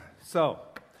So,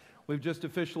 we've just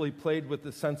officially played with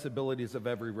the sensibilities of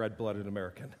every red-blooded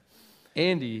American.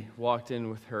 Andy walked in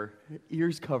with her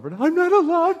ears covered. I'm not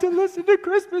allowed to listen to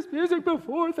Christmas music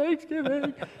before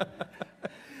Thanksgiving.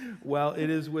 Well, it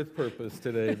is with purpose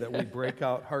today that we break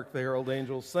out Hark the Herald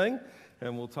Angels Sing,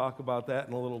 and we'll talk about that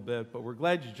in a little bit. But we're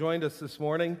glad you joined us this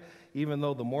morning, even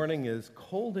though the morning is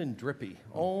cold and drippy.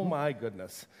 Oh, my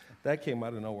goodness. That came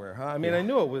out of nowhere, huh? I mean, I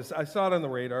knew it was, I saw it on the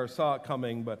radar, saw it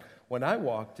coming, but when I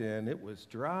walked in, it was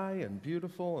dry and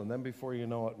beautiful, and then before you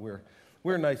know it,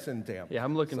 we're nice and damp. Yeah,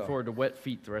 I'm looking forward to wet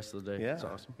feet the rest of the day. Yeah, It's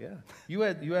awesome. Yeah. You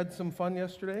had some fun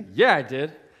yesterday? Yeah, I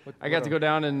did. I got to go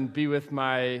down and be with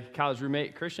my college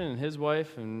roommate, Christian, and his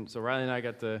wife, and so Riley and I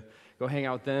got to go hang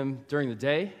out with them during the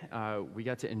day. We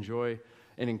got to enjoy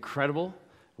an incredible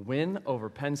win over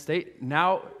Penn State.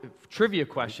 Now, trivia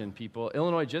question, people.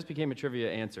 Illinois just became a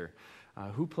trivia answer.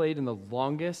 Who played in the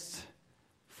longest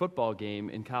football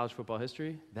game in college football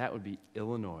history? That would be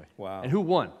Illinois. Wow. And who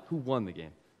won? Who won the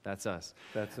game? That's us.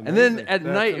 That's amazing. And then at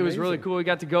night, it was really cool. We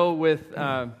got to go with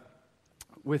the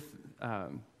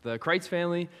Kreitz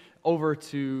family over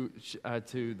to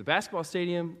the basketball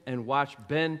stadium and watch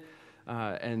Ben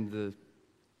and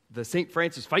the St.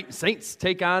 Francis Fighting Saints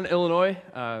take on Illinois.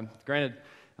 Granted,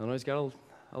 Illinois got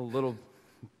a little.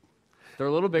 They're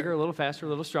a little bigger, a little faster, a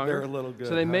little stronger. They're a little good.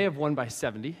 So they may have won by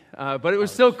 70, but it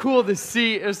was still cool to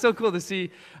see. It was still cool to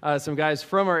see some guys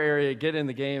from our area get in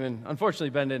the game, and unfortunately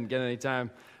Ben didn't get any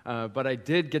time. But I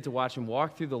did get to watch him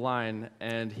walk through the line,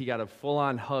 and he got a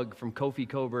full-on hug from Kofi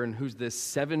Coburn, who's this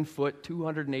 7-foot,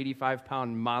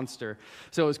 285-pound monster.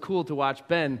 So it was cool to watch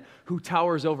Ben, who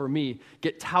towers over me,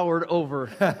 get towered over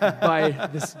by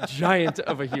this giant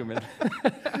of a human.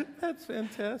 That's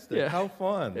fantastic. Yeah. How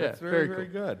fun. Yeah, That's very, very very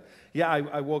cool. good. Yeah,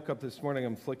 I woke up this morning,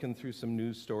 I'm flicking through some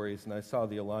news stories, and I saw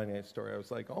the Illini story. I was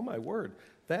like, oh, my word,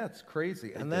 that's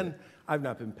crazy. And then I've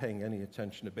not been paying any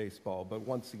attention to baseball, but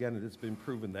once again, it has been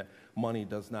proven that money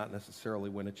does not necessarily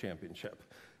win a championship.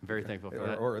 I'm very thankful for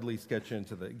that. Or at least get you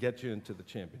into the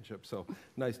championship. So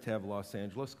nice to have Los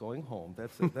Angeles going home.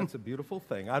 That's a beautiful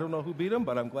thing. I don't know who beat them,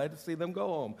 but I'm glad to see them go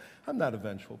home. I'm not a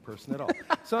vengeful person at all.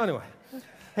 So anyway,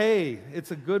 hey,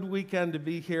 it's a good weekend to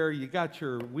be here. You got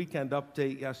your weekend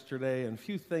update yesterday, and a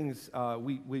few things.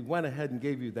 We went ahead and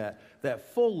gave you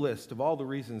that full list of all the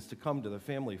reasons to come to the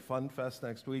Family Fun Fest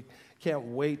next week. Can't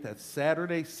wait. That's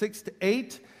Saturday, 6 to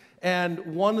 8.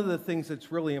 And one of the things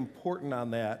that's really important on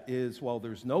that is, well,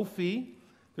 there's no fee,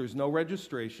 there's no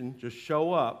registration, just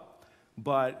show up.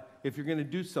 But if you're going to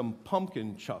do some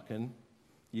pumpkin chucking,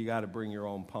 you got to bring your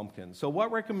own pumpkin. So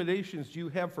what recommendations do you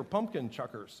have for pumpkin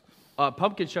chuckers?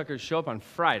 Pumpkin chuckers show up on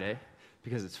Friday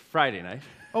because it's Friday night.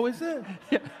 Oh, is it?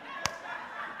 Yeah.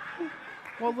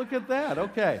 Well, look at that.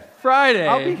 Okay. Friday.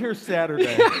 I'll be here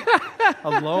Saturday,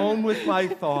 alone with my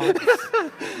thoughts.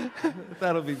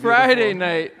 That'll be beautiful. Friday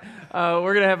night,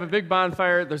 we're going to have a big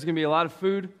bonfire. There's going to be a lot of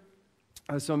food,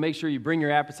 so make sure you bring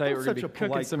your appetite. That's we're going to such be a cooking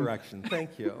polite some correction.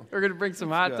 Thank you. We're going to bring some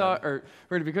we're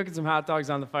going to be cooking some hot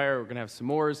dogs on the fire. We're going to have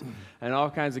s'mores and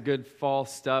all kinds of good fall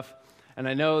stuff. And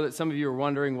I know that some of you are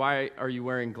wondering, why are you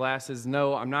wearing glasses?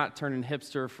 No, I'm not turning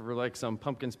hipster for like some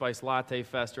pumpkin spice latte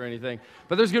fest or anything.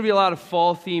 But there's going to be a lot of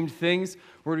fall-themed things.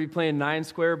 We're going to be playing 9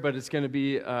 Square, but it's going to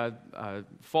be a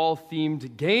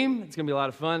fall-themed game. It's going to be a lot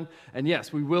of fun. And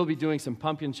yes, we will be doing some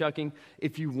pumpkin chucking.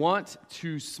 If you want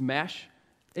to smash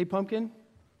a pumpkin,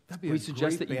 that'd be we a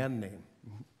suggest great band name.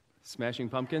 Smashing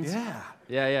Pumpkins? Yeah.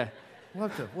 Yeah. We'll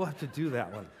have to do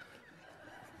that one.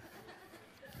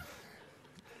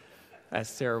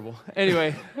 That's terrible.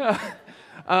 Anyway,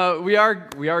 we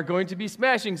are going to be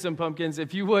smashing some pumpkins.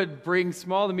 If you would, bring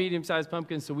small to medium-sized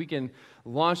pumpkins so we can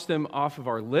launch them off of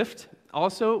our lift.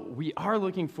 Also, we are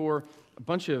looking for a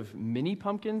bunch of mini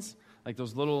pumpkins, like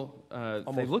those little,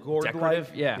 they look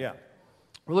decorative. Yeah.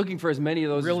 We're looking for as many of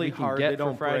those really as we can hard. get They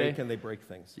don't for Friday. break, and they break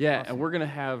things. Yeah, awesome. And we're going to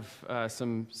have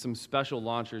some special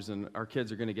launchers, and our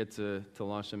kids are going to get to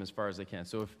launch them as far as they can.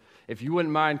 So if you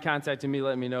wouldn't mind contacting me,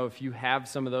 let me know if you have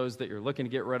some of those that you're looking to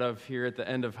get rid of here at the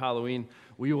end of Halloween.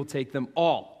 We will take them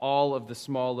all of the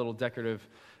small little decorative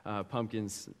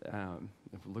pumpkins.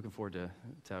 Looking forward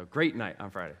to a great night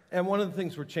on Friday. And one of the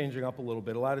things we're changing up a little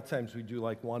bit, a lot of times we do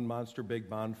like one monster big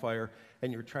bonfire,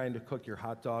 and you're trying to cook your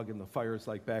hot dog, and the fire's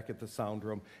like back at the sound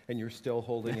room, and you're still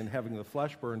holding and having the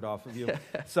flesh burned off of you.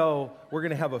 So we're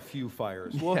going to have a few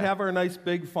fires. We'll have our nice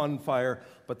big fun fire,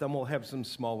 but then we'll have some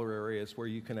smaller areas where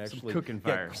you can actually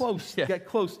get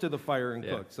close to the fire and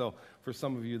cook. So for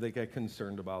some of you that get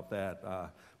concerned about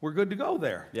that, we're good to go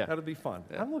there. Yeah. That'll be fun.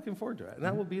 Yeah. I'm looking forward to it. And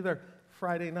that will be there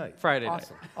Friday night.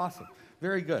 Awesome.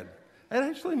 Very good. It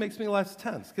actually makes me less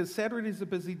tense because Saturday's a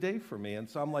busy day for me, and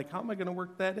so I'm like, how am I going to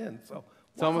work that in? So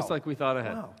It's almost like we thought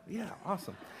ahead. Wow, yeah,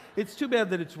 awesome. It's too bad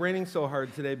that it's raining so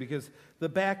hard today because the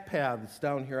back paths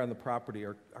down here on the property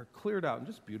are cleared out and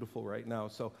just beautiful right now.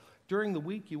 So during the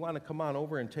week, you want to come on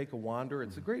over and take a wander.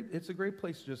 It's a great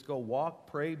place to just go walk,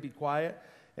 pray, be quiet,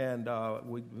 and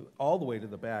all the way to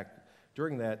the back.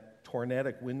 During that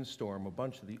tornadic windstorm, a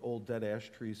bunch of the old dead ash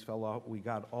trees fell out. We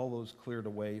got all those cleared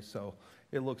away, so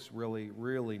it looks really,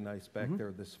 really nice back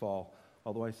there this fall.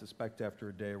 Although I suspect after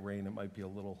a day of rain, it might be a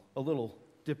little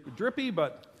drippy,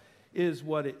 but is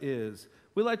what it is.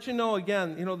 We let you know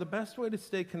again, the best way to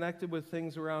stay connected with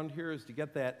things around here is to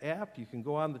get that app. You can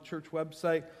go on the church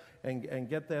website and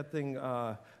get that thing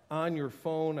on your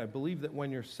phone. I believe that when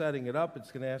you're setting it up,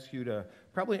 it's going to ask you to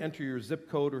probably enter your zip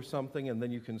code or something, and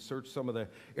then you can search some of the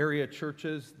area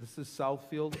churches. This is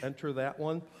Southfield. Enter that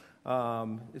one.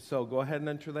 So go ahead and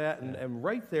enter that, and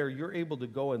right there you're able to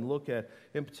go and look at,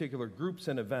 in particular, groups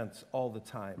and events all the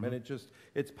time. And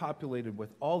it's populated with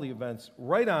all the events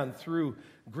right on through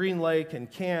Green Lake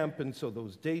and camp, and so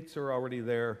those dates are already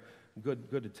there. Good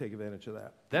to take advantage of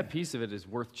that. That piece of it is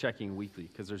worth checking weekly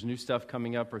because there's new stuff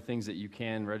coming up or things that you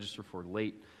can register for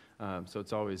late. So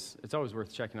it's always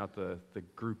worth checking out the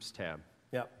groups tab.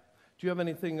 Yeah. Do you have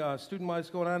anything student-wise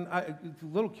going on? A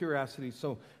little curiosity.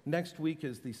 So next week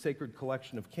is the Sacred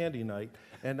Collection of Candy Night,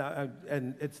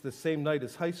 and it's the same night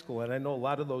as high school. And I know a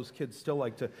lot of those kids still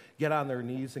like to get on their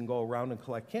knees and go around and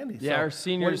collect candy. Yeah, so our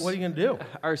seniors. What are you going to do?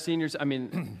 Our seniors. I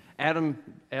mean, Adam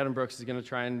Brooks is going to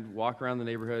try and walk around the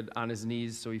neighborhood on his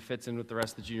knees so he fits in with the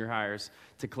rest of the junior hires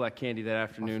to collect candy that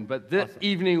afternoon. But this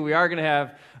evening we are going to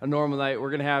have a normal night. We're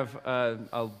going to have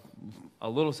a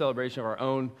little celebration of our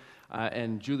own.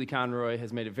 And Julie Conroy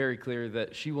has made it very clear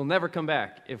that she will never come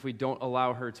back if we don't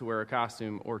allow her to wear a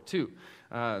costume or two.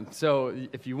 So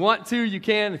if you want to, you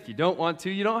can. If you don't want to,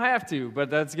 you don't have to. But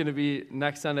that's going to be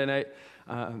next Sunday night.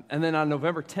 And then on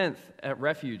November 10th at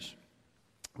Refuge,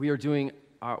 we are doing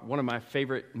one of my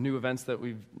favorite new events that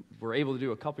we were able to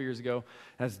do a couple years ago.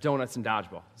 That's donuts and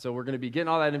dodgeball. So we're going to be getting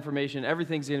all that information.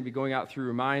 Everything's going to be going out through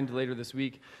Remind later this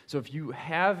week. So if you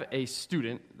have a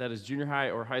student that is junior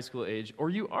high or high school age, or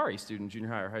you are a student junior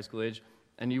high or high school age,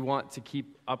 and you want to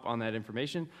keep up on that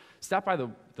information, stop by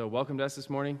the welcome desk this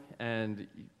morning, and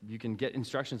you can get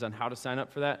instructions on how to sign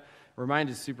up for that. Remind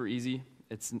is super easy.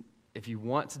 If you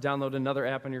want to download another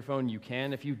app on your phone, you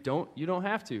can. If you don't, you don't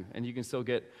have to, and you can still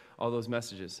get all those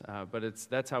messages. But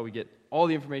that's how we get all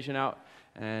the information out,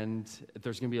 and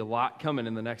there's going to be a lot coming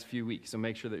in the next few weeks, so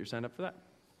make sure that you're signed up for that.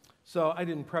 So I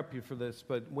didn't prep you for this,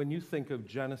 but when you think of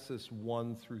Genesis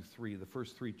 1 through 3, the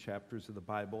first 3 chapters of the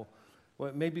Bible,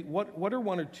 what are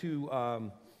one or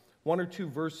two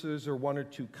verses or one or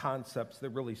two concepts that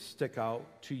really stick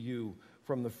out to you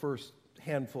from the first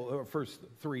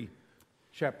 3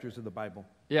 chapters of the Bible?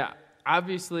 Yeah,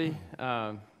 obviously,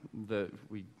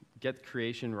 we get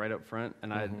creation right up front,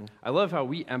 and I love how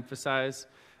we emphasize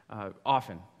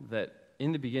often that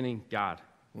in the beginning, God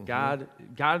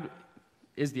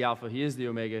is the Alpha, He is the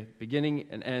Omega, beginning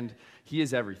and end. He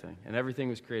is everything, and everything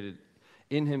was created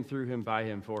in Him, through Him, by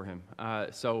Him, for Him.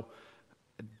 So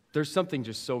there's something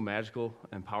just so magical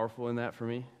and powerful in that for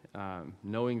me,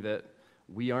 knowing that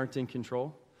we aren't in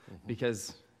control,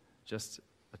 because just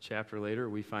a chapter later,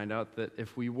 we find out that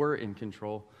if we were in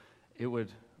control, it would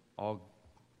all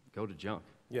go to junk.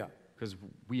 Yeah. Because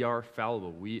we are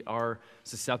fallible. We are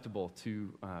susceptible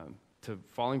to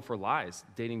falling for lies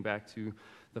dating back to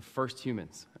the first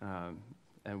humans.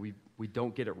 And we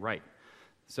don't get it right.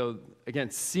 So again,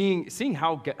 seeing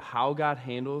how God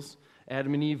handles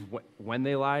Adam and Eve when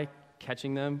they lie,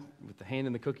 catching them with the hand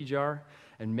in the cookie jar,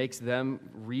 and makes them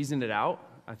reason it out.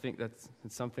 I think it's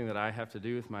something that I have to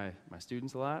do with my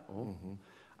students a lot.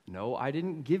 No, I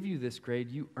didn't give you this grade.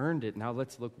 You earned it. Now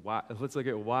let's look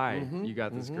at why you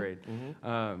got this grade.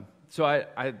 So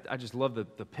I just love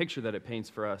the picture that it paints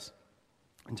for us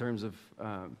in terms of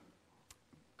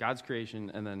God's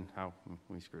creation and then how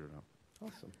we screwed it up.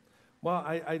 Awesome. Well,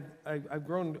 I've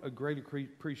grown a great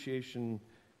appreciation,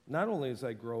 not only as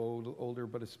I grow older,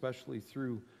 but especially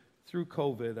through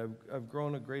COVID. I've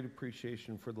grown a great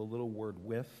appreciation for the little word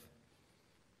 "with."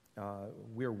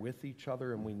 We're with each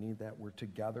other, and we need that. We're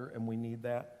together, and we need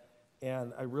that.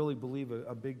 And I really believe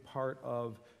a big part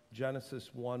of Genesis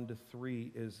 1 to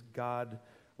 3 is God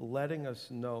letting us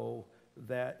know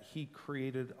that He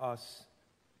created us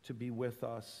to be with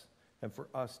us and for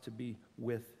us to be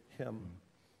with Him.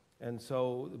 And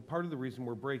so part of the reason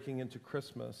we're breaking into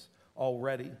Christmas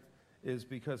already is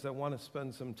because I want to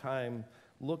spend some time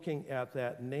looking at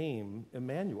that name,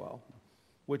 Emmanuel,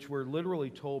 which we're literally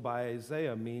told by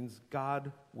Isaiah means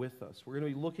God with us. We're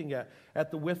going to be looking at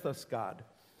the with us God.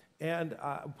 And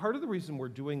part of the reason we're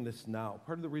doing this now,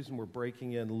 part of the reason we're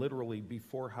breaking in literally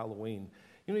before Halloween,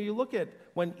 you look at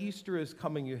when Easter is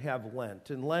coming, you have Lent.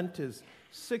 And Lent is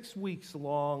 6 weeks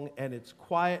long, and it's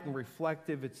quiet and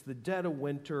reflective. It's the dead of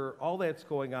winter, all that's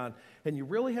going on. And you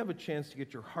really have a chance to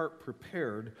get your heart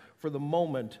prepared for the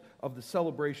moment of the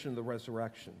celebration of the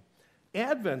resurrection.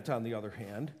 Advent, on the other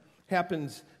hand,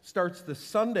 starts the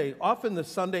Sunday, often the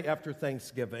Sunday after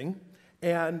Thanksgiving.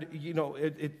 And,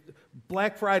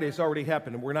 Black Friday's already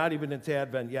happened, and we're not even into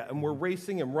Advent yet. And we're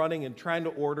racing and running and trying to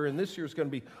order, and this year's going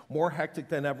to be more hectic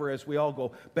than ever as we all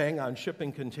go bang on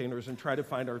shipping containers and try to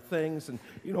find our things. And,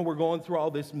 we're going through all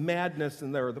this madness,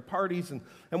 and there are the parties.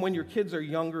 And when your kids are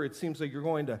younger, it seems like you're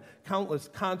going to countless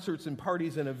concerts and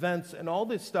parties and events and all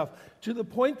this stuff, to the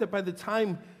point that by the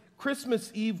time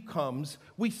Christmas Eve comes,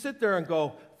 we sit there and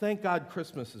go, thank God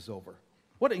Christmas is over.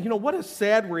 What a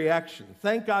sad reaction.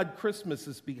 Thank God Christmas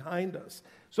is behind us.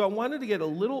 So I wanted to get a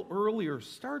little earlier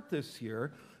start this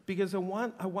year because I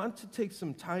want to take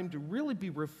some time to really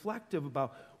be reflective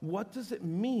about what does it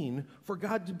mean for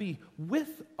God to be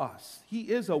with us. He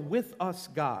is a with us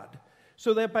God.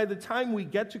 So that by the time we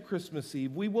get to Christmas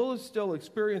Eve, we will have still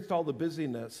experienced all the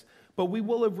busyness, but we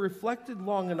will have reflected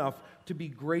long enough to be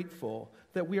grateful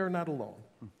that we are not alone.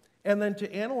 And then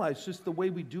to analyze just the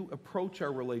way we do approach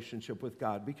our relationship with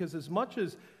God. Because as much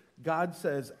as God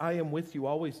says, I am with you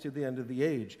always to the end of the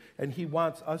age, and he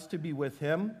wants us to be with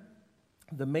him,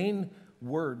 the main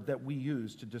word that we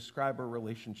use to describe our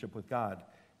relationship with God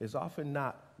is often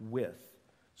not with.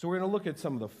 So we're going to look at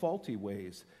some of the faulty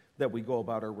ways that we go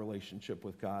about our relationship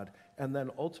with God, and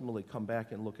then ultimately come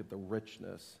back and look at the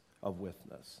richness of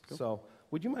withness. Cool. So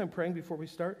would you mind praying before we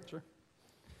start? Sure.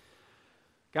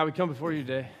 God, we come before you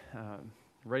today,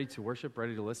 ready to worship,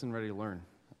 ready to listen, ready to learn.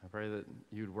 I pray that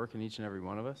you would work in each and every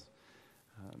one of us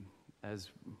as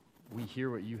we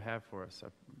hear what you have for us.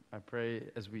 I pray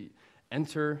as we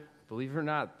enter, believe it or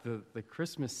not, the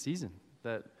Christmas season,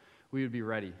 that we would be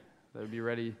ready,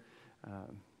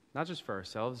 not just for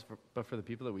ourselves, but for the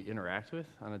people that we interact with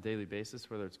on a daily basis,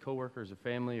 whether it's coworkers or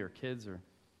family or kids or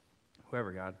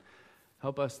whoever, God.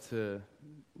 Help us to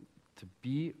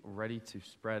be ready to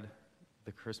spread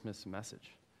the Christmas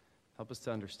message. Help us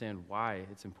to understand why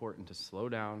it's important to slow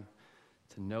down,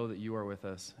 to know that you are with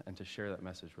us, and to share that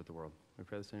message with the world. We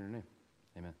pray this in your name.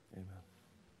 Amen. Amen.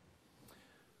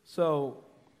 So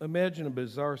imagine a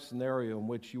bizarre scenario in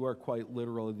which you are quite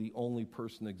literally the only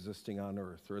person existing on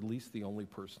earth, or at least the only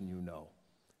person you know.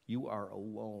 You are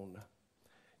alone.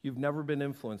 You've never been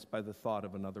influenced by the thought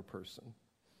of another person.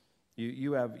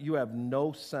 You have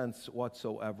no sense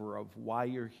whatsoever of why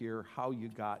you're here, how you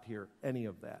got here, any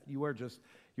of that. You're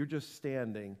just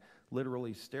standing,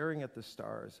 literally staring at the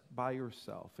stars by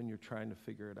yourself, and you're trying to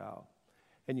figure it out.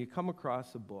 And you come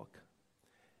across a book,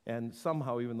 and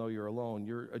somehow, even though you're alone,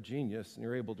 you're a genius, and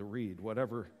you're able to read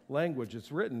whatever language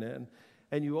it's written in,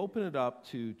 and you open it up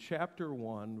to chapter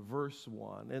 1, verse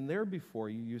 1, and there before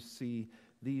you, you see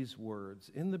these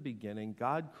words. In the beginning,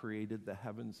 God created the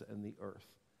heavens and the earth.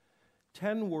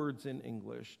 10 words in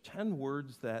English, 10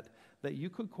 words that you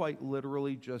could quite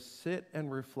literally just sit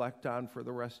and reflect on for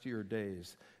the rest of your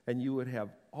days, and you would have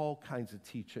all kinds of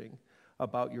teaching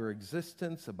about your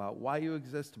existence, about why you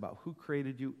exist, about who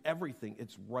created you, everything.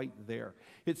 It's right there.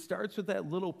 It starts with that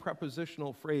little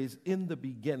prepositional phrase, in the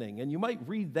beginning, and you might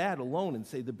read that alone and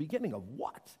say, the beginning of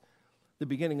what? The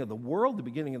beginning of the world, the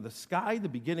beginning of the sky, the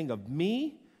beginning of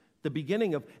me? The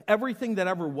beginning of everything that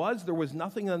ever was. There was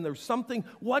nothing, and there's something.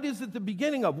 What is it the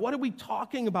beginning of? What are we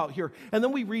talking about here? And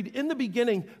then we read, in the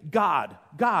beginning, God.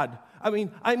 God. I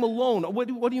mean, I'm alone. What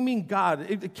do you mean God?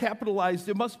 It capitalized.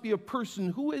 It must be a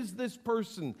person. Who is this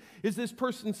person? Is this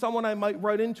person someone I might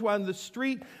run into on the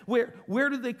street? Where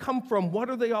did they come from?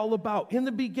 What are they all about? In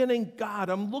the beginning, God.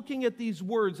 I'm looking at these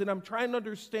words, and I'm trying to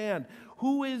understand,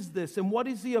 who is this, and what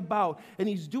is he about? And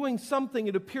he's doing something.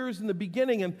 It appears in the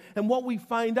beginning, and what we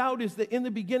find out is that in the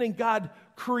beginning, God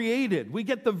created. We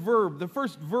get the verb, the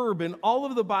first verb in all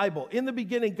of the Bible. In the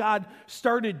beginning, God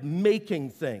started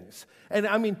making things. And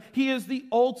I mean, he is the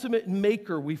ultimate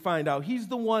maker, we find out. He's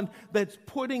the one that's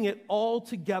putting it all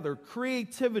together.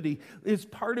 Creativity is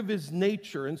part of his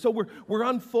nature. And so we're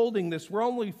unfolding this. We're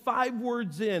only 5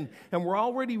 words in, and we're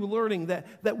already learning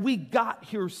that we got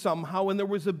here somehow, and there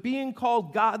was a being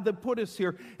called God that put us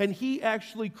here, and he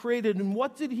actually created. And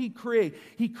what did he create?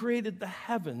 He created the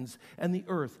heavens and the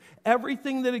earth. Everything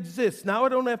everything that exists. Now I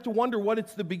don't have to wonder what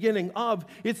it's the beginning of.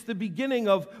 It's the beginning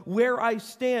of where I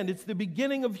stand. It's the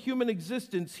beginning of human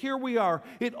existence. Here we are.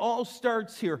 It all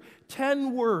starts here.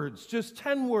 10 words, just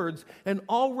 10 words, and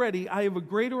already I have a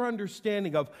greater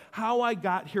understanding of how I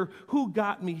got here, who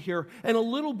got me here, and a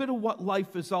little bit of what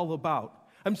life is all about.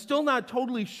 I'm still not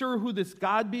totally sure who this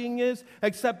God being is,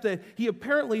 except that he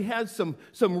apparently has some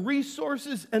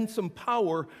resources and some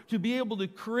power to be able to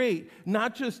create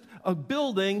not just a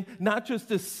building, not just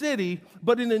a city,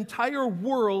 but an entire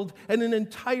world and an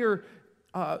entire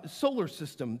solar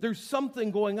system. There's something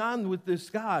going on with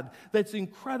this God that's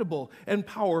incredible and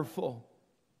powerful.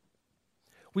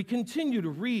 We continue to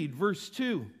read verse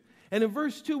 2. And in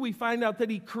verse 2, we find out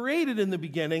that he created in the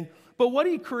beginning, but what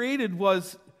he created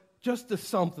was just a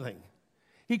something.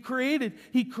 He created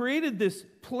this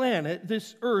planet,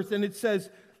 this earth, and it says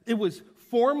it was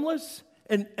formless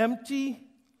and empty,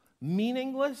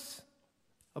 meaningless,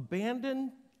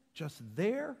 abandoned, just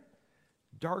there.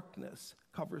 Darkness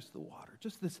covers the water.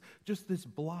 Just this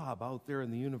blob out there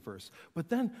in the universe. But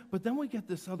then we get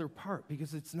this other part,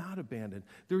 because it's not abandoned.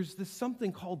 There's this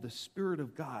something called the Spirit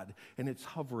of God, and it's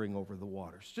hovering over the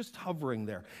waters, just hovering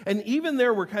there. And even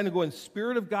there, we're kind of going,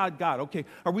 Spirit of God, God. Okay,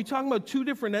 are we talking about two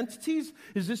different entities?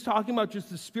 Is this talking about just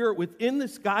the Spirit within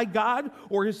this guy, God?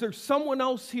 Or is there someone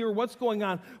else here? What's going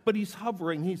on? But he's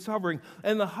hovering.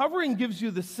 And the hovering gives you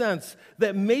the sense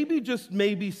that maybe, just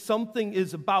maybe, something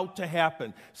is about to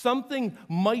happen. Something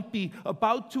might be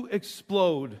about to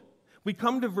explode. We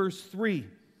come to verse 3,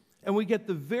 and we get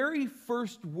the very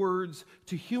first words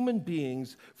to human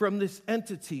beings from this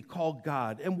entity called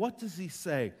God. And what does he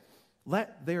say?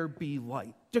 Let there be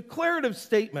light. Declarative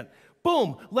statement.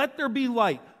 Boom, let there be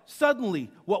light.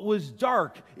 Suddenly, what was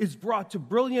dark is brought to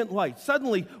brilliant light.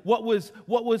 Suddenly, what was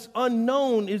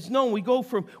unknown is known. We go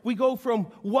from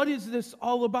what is this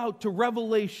all about to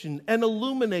revelation and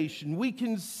illumination. We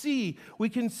can see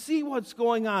what's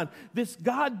going on. This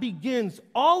God begins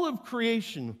all of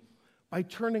creation by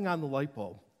turning on the light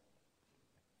bulb.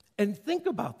 And think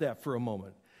about that for a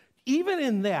moment. Even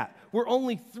in that, we're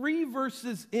only 3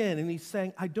 verses in, and he's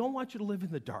saying, I don't want you to live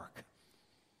in the dark.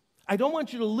 I don't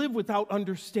want you to live without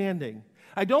understanding.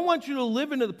 I don't want you to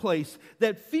live in a place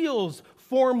that feels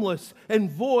formless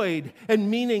and void and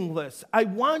meaningless. I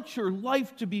want your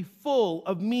life to be full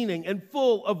of meaning and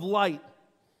full of light.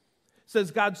 It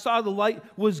says God saw the light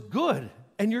was good.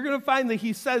 And you're going to find that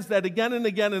he says that again and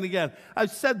again and again.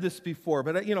 I've said this before,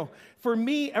 but for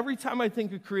me, every time I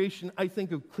think of creation, I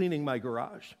think of cleaning my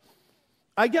garage.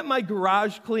 I get my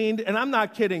garage cleaned, and I'm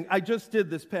not kidding. I just did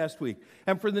this past week.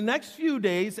 And for the next few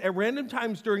days, at random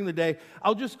times during the day,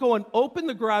 I'll just go and open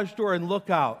the garage door and look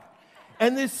out.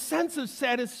 And this sense of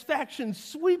satisfaction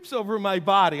sweeps over my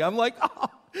body. I'm like, oh,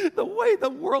 the way the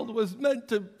world was meant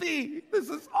to be. This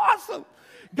is awesome.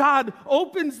 God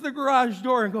opens the garage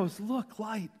door and goes, look,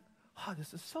 light. Oh,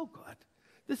 this is so good.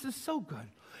 This is so good.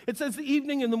 It says the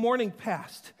evening and the morning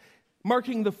passed,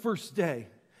 marking the first day.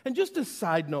 And just a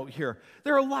side note here,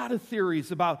 there are a lot of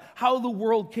theories about how the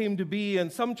world came to be,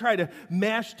 and some try to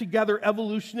mash together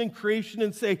evolution and creation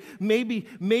and say maybe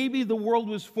the world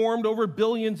was formed over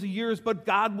billions of years, but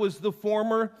God was the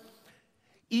former.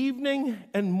 Evening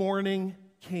and morning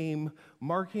came,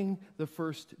 marking the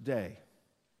first day.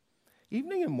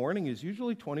 Evening and morning is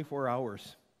usually 24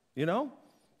 hours,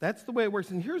 That's the way it works.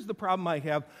 And here's the problem I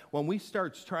have when we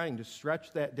start trying to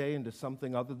stretch that day into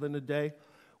something other than a day.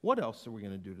 What else are we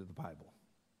going to do to the Bible?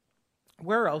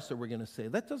 Where else are we going to say,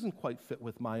 that doesn't quite fit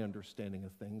with my understanding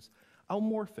of things? I'll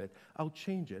morph it. I'll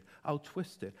change it. I'll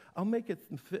twist it. I'll make it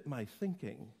fit my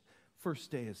thinking. First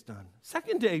day is done.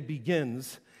 Second day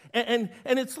begins. And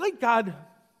it's like God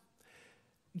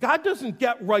doesn't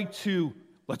get right to,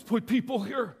 let's put people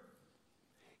here.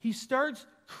 He starts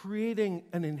creating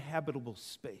an inhabitable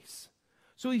space.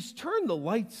 So he's turned the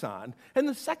lights on, and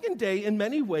the second day, in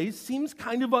many ways, seems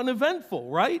kind of uneventful,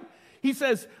 right? He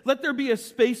says, let there be a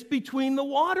space between the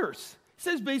waters. He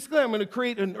says, basically, I'm going to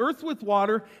create an earth with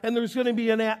water, and there's going to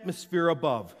be an atmosphere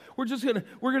above. We're going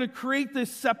to create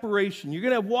this separation. You're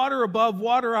going to have water above,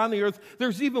 water on the earth.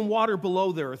 There's even water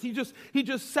below the earth. He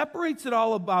just separates it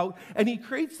all about, and he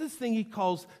creates this thing he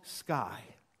calls sky.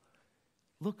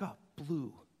 Look up,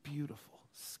 blue, beautiful,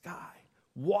 sky.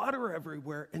 Water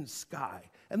everywhere and sky.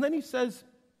 And then he says,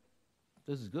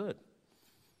 this is good.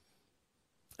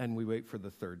 And we wait for the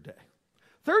third day.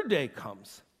 Third day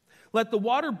comes. Let the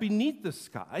water beneath the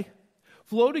sky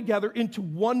flow together into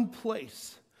one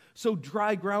place So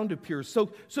dry ground appears.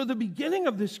 So the beginning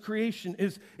of this creation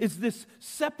is this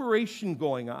separation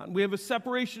going on. We have a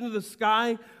separation of the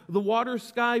sky, the water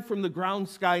sky from the ground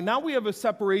sky. Now we have a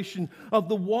separation of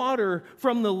the water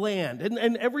from the land.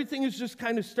 And everything is just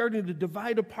kind of starting to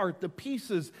divide apart. The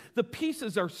pieces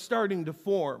are starting to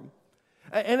form.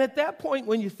 And at that point,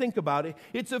 when you think about it,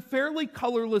 it's a fairly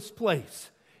colorless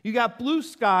place. You got blue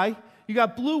sky, you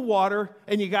got blue water,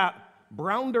 and you got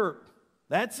brown dirt.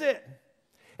 That's it.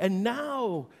 And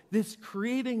now this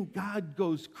creating God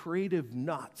goes creative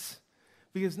nuts,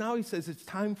 because now he says it's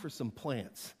time for some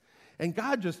plants. And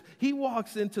God he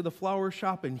walks into the flower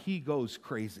shop and he goes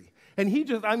crazy. And he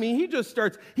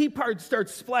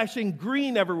starts splashing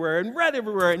green everywhere and red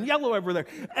everywhere and yellow everywhere.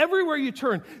 Everywhere you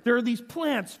turn, there are these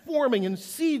plants forming and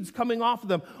seeds coming off of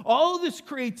them. All of this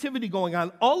creativity going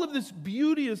on, all of this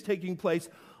beauty is taking place.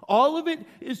 All of it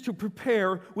is to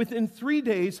prepare within 3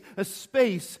 days a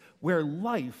space where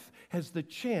life has the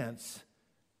chance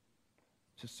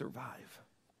to survive.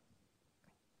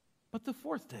 But the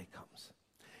fourth day comes.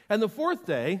 And the fourth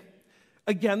day,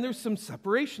 again, there's some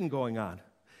separation going on.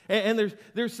 And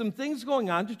there's some things going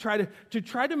on to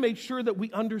try to make sure that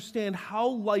we understand how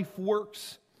life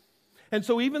works. And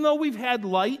so even though we've had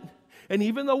light, and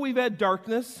even though we've had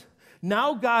darkness,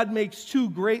 now God makes two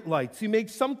great lights. He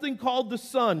makes something called the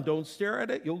sun. Don't stare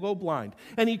at it, you'll go blind.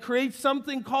 And he creates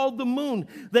something called the moon,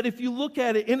 that if you look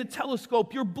at it in a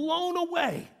telescope, you're blown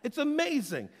away. It's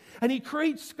amazing. And he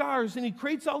creates stars, and he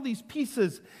creates all these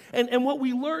pieces. And what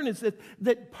we learn is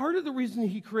that part of the reason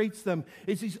he creates them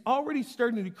is he's already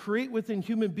starting to create within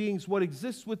human beings what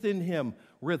exists within him: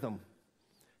 rhythm.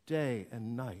 Day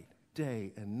and night,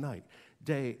 day and night,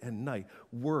 day and night,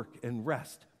 work and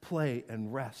rest, play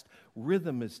and rest.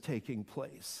 Rhythm is taking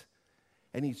place.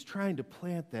 And he's trying to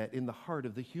plant that in the heart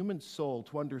of the human soul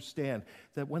to understand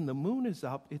that when the moon is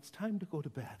up, it's time to go to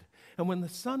bed. And when the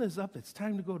sun is up, it's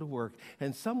time to go to work.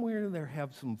 And somewhere in there,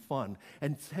 have some fun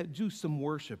and do some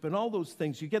worship and all those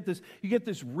things. You get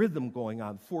this rhythm going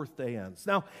on. Fourth day ends.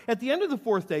 Now, at the end of the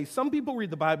fourth day, some people read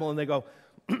the Bible and they go,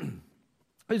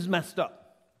 this is messed up.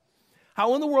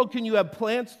 How in the world can you have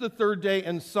plants the third day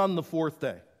and sun the fourth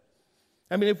day?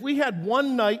 I mean, if we had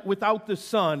one night without the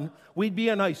sun, we'd be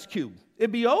an ice cube.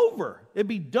 It'd be over. It'd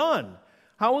be done.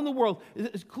 How in the world?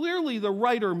 Clearly, the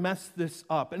writer messed this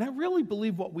up. And I really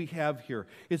believe what we have here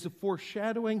is a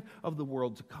foreshadowing of the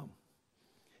world to come.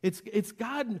 It's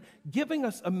God giving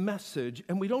us a message,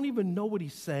 and we don't even know what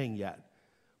he's saying yet.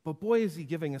 But boy, is he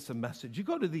giving us a message. You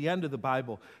go to the end of the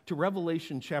Bible, to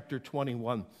Revelation chapter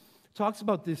 21. It talks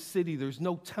about this city. There's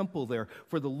no temple there,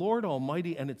 for the Lord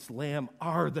Almighty and its Lamb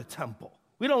are the temple.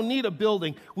 We don't need a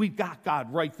building. We've got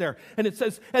God right there. And it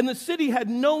says, and the city had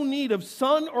no need of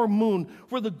sun or moon,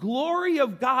 for the glory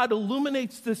of God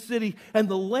illuminates the city, and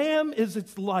the Lamb is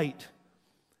its light.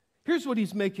 Here's what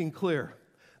he's making clear.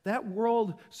 That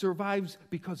world survives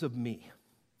because of me.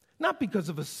 Not because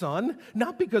of a sun,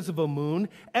 not because of a moon.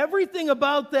 Everything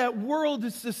about that world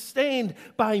is sustained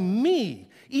by me.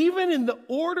 Even in the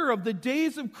order of the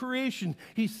days of creation,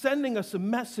 he's sending us a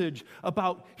message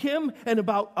about him and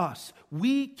about us.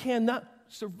 We cannot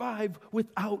survive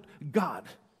without God.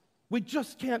 We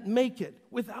just can't make it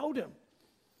without him.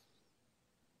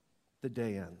 The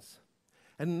day ends.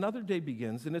 And another day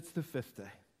begins, and it's the fifth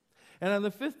day. And on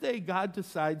the fifth day, God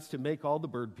decides to make all the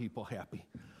bird people happy.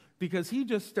 Because he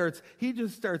just starts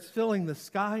filling the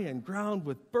sky and ground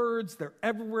with birds. They're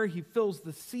everywhere. He fills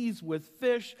the seas with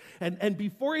fish. And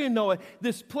before you know it,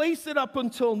 this place that up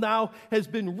until now has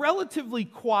been relatively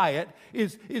quiet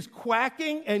is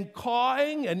quacking and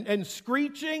cawing and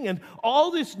screeching, and all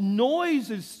this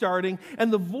noise is starting,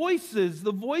 and the voices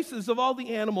of all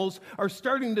the animals are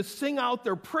starting to sing out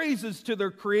their praises to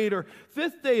their Creator.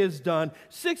 Fifth day is done.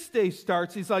 Sixth day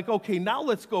starts. He's like, okay, now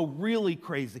let's go really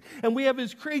crazy. And we have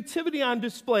his creativity on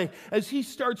display as he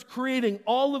starts creating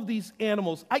all of these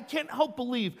animals. I can't help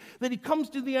believe that he comes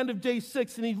to the end of day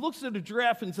 6 and he looks at a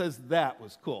giraffe and says, that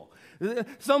was cool.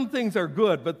 Some things are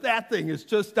good, but that thing is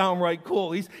just downright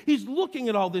cool. He's looking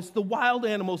at all this, the wild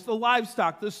animals, the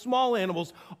livestock, the small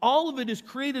animals. All of it is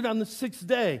created on the 6th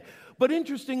day. But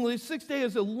interestingly, the 6th day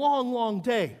is a long, long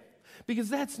day, because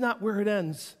that's not where it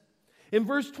ends. In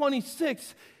verse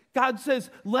 26, God says,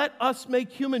 let us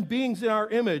make human beings in our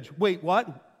image. Wait,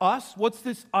 what? Us? What's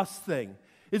this us thing?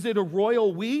 Is it a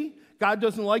royal we? God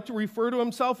doesn't like to refer to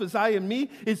himself as I and me.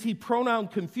 Is he pronoun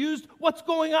confused? What's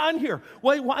going on here?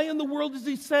 Why in the world is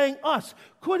he saying us?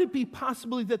 Could it be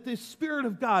possibly that this Spirit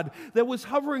of God that was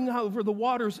hovering over the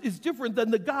waters is different than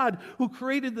the God who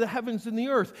created the heavens and the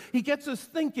earth? He gets us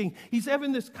thinking. He's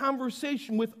having this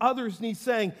conversation with others, and he's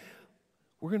saying,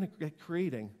 we're going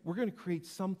to create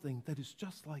something that is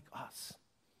just like us,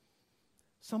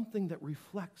 something that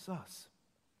reflects us.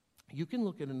 You can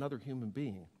look at another human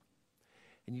being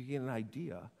and you get an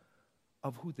idea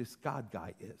of who this God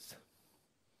guy is.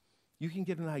 You can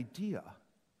get an idea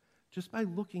just by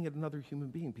looking at another human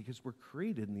being, because we're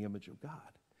created in the image of God.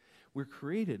 We're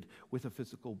created with a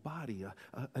physical body,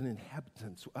 an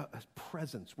inhabitance, a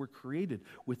presence. We're created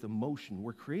with emotion.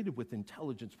 We're created with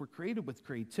intelligence. We're created with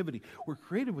creativity. We're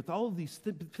created with all of these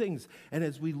things. And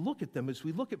as we look at them, as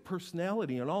we look at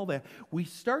personality and all that, we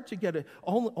start to get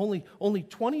only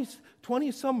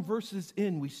 20-some verses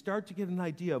in, we start to get an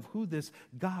idea of who this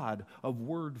God of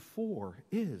word 4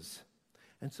 is.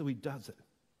 And so he does it.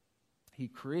 He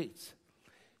creates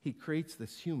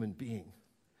this human being.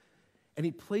 And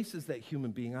he places that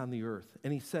human being on the earth.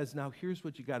 And he says, now here's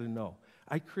what you got to know.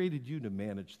 I created you to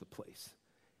manage the place.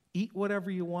 Eat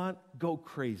whatever you want. Go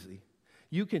crazy.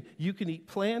 You can eat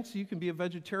plants. You can be a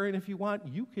vegetarian if you want.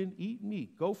 You can eat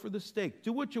meat. Go for the steak.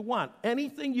 Do what you want.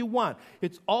 Anything you want.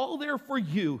 It's all there for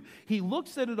you. He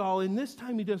looks at it all. And this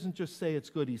time he doesn't just say it's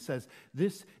good. He says,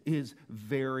 this is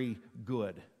very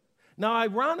good. Now,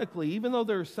 ironically, even though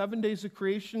there are 7 days of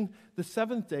creation, the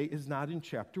seventh day is not in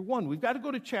chapter 1. We've got to go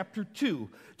to chapter 2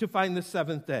 to find the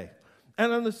seventh day.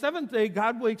 And on the seventh day,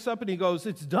 God wakes up and he goes,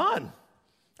 it's done.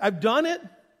 I've done it.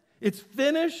 It's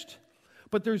finished.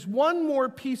 But there's one more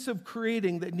piece of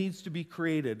creating that needs to be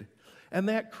created. And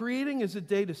that creating is a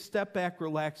day to step back,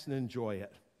 relax, and enjoy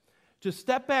it. Just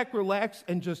step back, relax,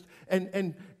 and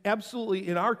and absolutely,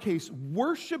 in our case,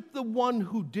 worship the one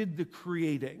who did the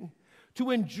creating.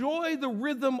 To enjoy the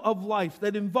rhythm of life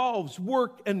that involves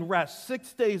work and rest.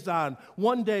 6 days on,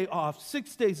 1 day off.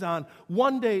 6 days on,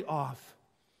 1 day off.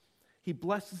 He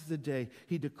blesses the day,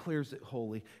 he declares it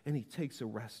holy, and he takes a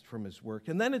rest from his work.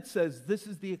 And then it says, this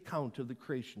is the account of the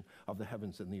creation of the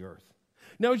heavens and the earth.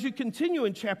 Now, as you continue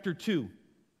in chapter 2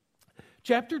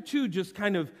 just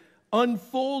kind of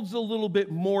unfolds a little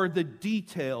bit more the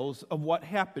details of what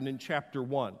happened in chapter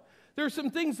 1. There are some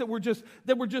things that were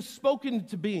just spoken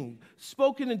into being,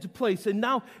 spoken into place, and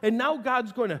now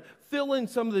God's going to fill in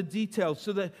some of the details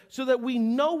so that we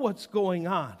know what's going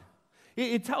on.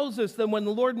 It tells us that when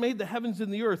the Lord made the heavens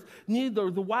and the earth,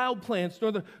 neither the wild plants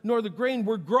nor the grain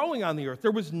were growing on the earth.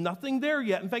 There was nothing there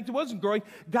yet. In fact, it wasn't growing.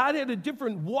 God had a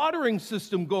different watering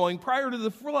system going prior to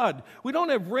the flood. We don't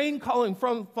have rain falling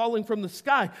from the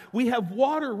sky. We have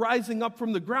water rising up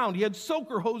from the ground. He had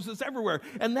soaker hoses everywhere.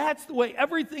 And that's the way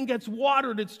everything gets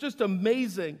watered. It's just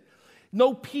amazing.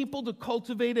 No people to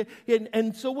cultivate it.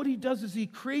 And so what he does is he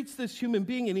creates this human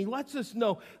being, and he lets us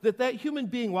know that human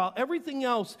being, while everything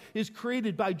else is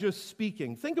created by just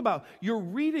speaking. Think about, you're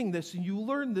reading this and you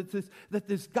learn that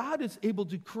this God is able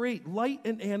to create light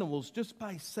and animals just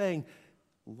by saying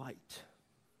light.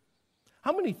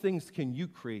 How many things can you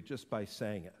create just by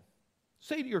saying it?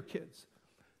 Say to your kids,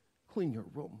 clean your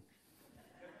room.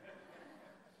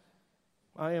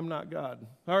 I am not God.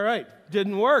 All right,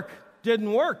 didn't work.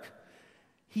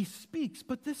 He speaks,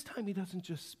 but this time he doesn't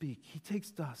just speak. He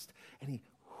takes dust and he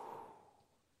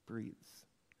breathes.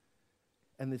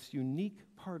 And this unique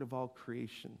part of all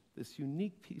creation, this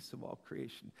unique piece of all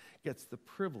creation, gets the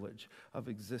privilege of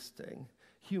existing.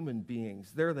 Human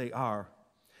beings, there they are.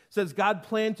 It says God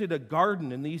planted a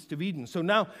garden in the east of Eden. So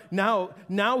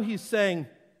now he's saying,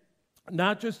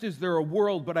 not just is there a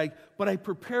world, but I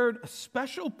prepared a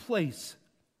special place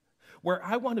where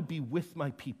I want to be with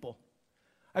my people.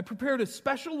 I prepared a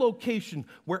special location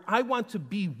where I want to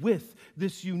be with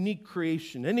this unique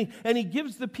creation. And he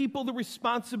gives the people the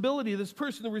responsibility, this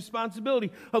person the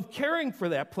responsibility of caring for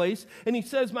that place. And he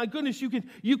says, my goodness, you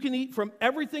can eat from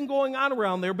everything going on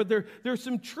around there, but there's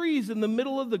some trees in the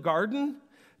middle of the garden.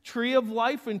 Tree of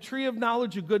life and tree of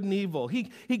knowledge of good and evil.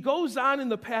 He goes on in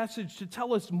the passage to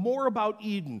tell us more about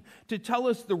Eden, to tell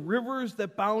us the rivers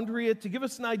that boundary it, to give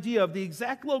us an idea of the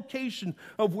exact location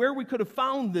of where we could have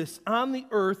found this on the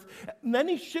earth. And then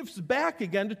he shifts back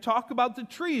again to talk about the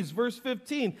trees. Verse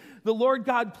 15, the Lord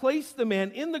God placed the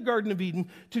man in the Garden of Eden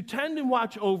to tend and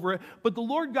watch over it, but the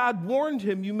Lord God warned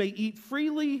him, you may eat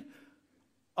freely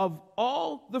of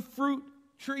all the fruit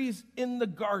trees in the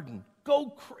garden.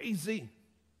 Go crazy.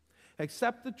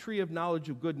 Except the tree of knowledge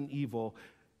of good and evil.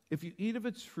 If you eat of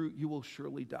its fruit, you will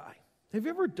surely die. Have you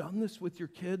ever done this with your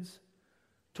kids?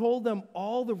 Told them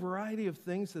all the variety of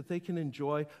things that they can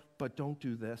enjoy, but don't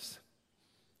do this.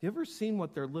 You ever seen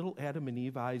what their little Adam and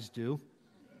Eve eyes do?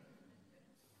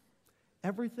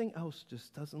 Everything else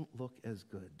just doesn't look as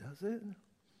good, does it?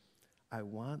 I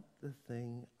want the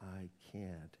thing I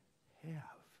can't have.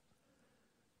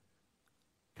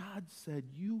 God said,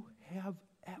 you have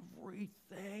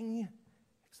everything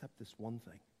except this one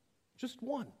thing. Just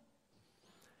one.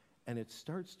 And it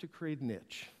starts to create an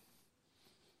itch.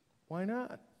 Why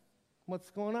not? What's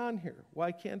going on here?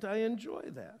 Why can't I enjoy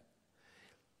that?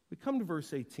 We come to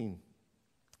verse 18.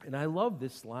 And I love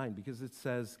this line because it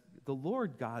says, the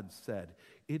Lord God said,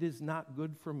 it is not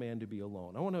good for man to be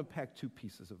alone. I want to unpack two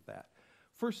pieces of that.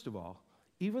 First of all,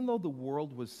 even though the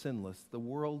world was sinless, the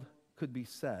world, could be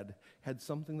said, had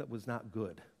something that was not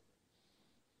good.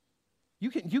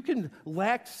 You can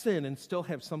lack sin and still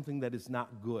have something that is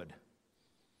not good.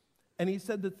 And he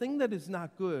said the thing that is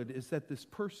not good is that this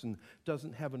person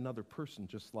doesn't have another person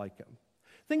just like him.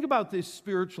 Think about this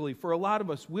spiritually. For a lot of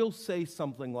us, we'll say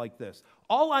something like this: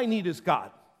 all I need is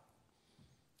God.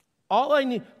 All I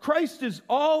need, Christ is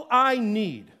all I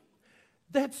need.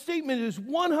 That statement is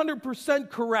 100%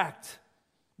 correct.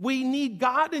 We need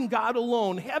God and God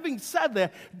alone. Having said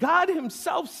that, God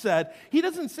himself said, he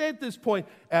doesn't say at this point,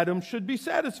 Adam should be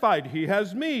satisfied. He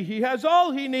has me. He has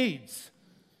all he needs.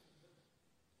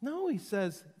 No, he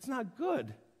says, it's not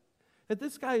good that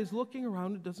this guy is looking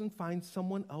around and doesn't find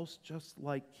someone else just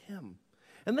like him.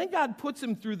 And then God puts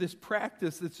him through this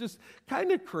practice that's just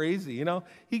kind of crazy, you know.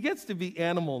 He gets to be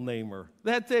animal namer.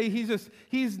 That day,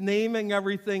 he's naming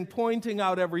everything, pointing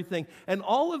out everything. And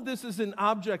all of this is an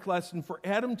object lesson for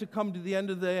Adam to come to the end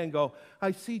of the day and go,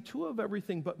 I see two of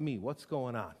everything but me. What's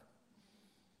going on?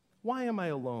 Why am I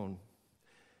alone?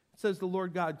 It says the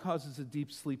Lord God causes a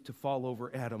deep sleep to fall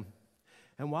over Adam.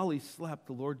 And while he slept,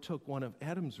 the Lord took one of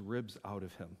Adam's ribs out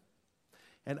of him.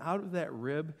 And out of that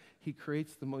rib, he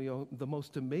creates the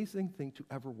most amazing thing to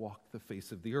ever walk the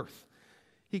face of the earth.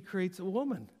 He creates a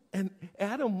woman. And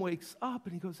Adam wakes up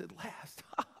and he goes, at last,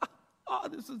 oh,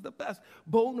 this is the best.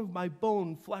 Bone of my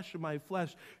bone, flesh of my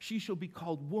flesh. She shall be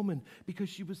called woman because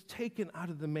she was taken out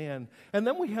of the man. And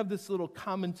then we have this little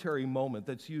commentary moment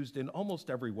that's used in almost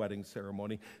every wedding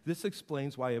ceremony. This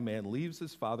explains why a man leaves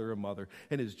his father and mother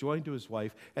and is joined to his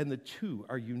wife, and the two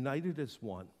are united as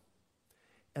one.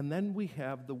 And then we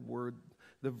have the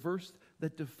verse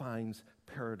that defines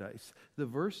paradise, the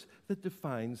verse that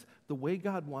defines the way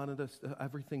God wanted us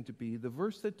everything to be, the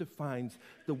verse that defines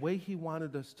the way he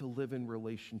wanted us to live in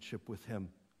relationship with him.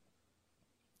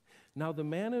 Now the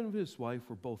man and his wife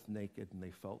were both naked and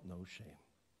they felt no shame.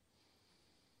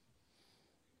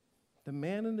 The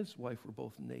man and his wife were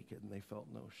both naked and they felt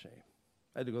no shame.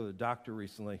 I had to go to the doctor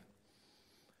recently.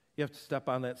 You have to step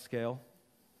on that scale.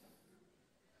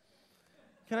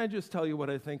 Can I just tell you what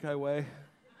I think I weigh?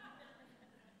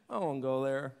 I won't go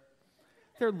there.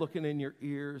 They're looking in your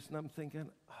ears, and I'm thinking,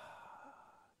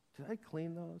 did I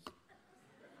clean those?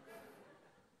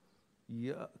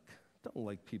 Yuck. Don't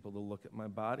like people to look at my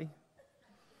body.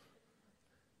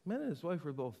 Man and his wife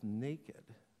were both naked,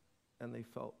 and they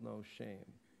felt no shame.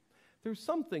 There's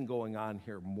something going on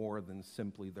here more than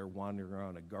simply they're wandering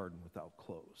around a garden without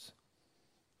clothes.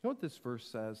 You know what this verse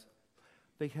says?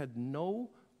 They had no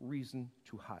reason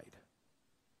to hide.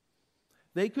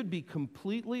 They could be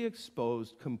completely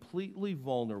exposed, completely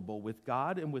vulnerable with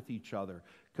God and with each other,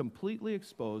 completely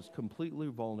exposed, completely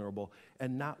vulnerable,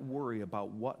 and not worry about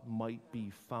what might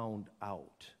be found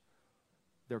out.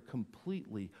 They're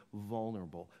completely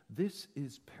vulnerable. This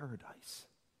is paradise.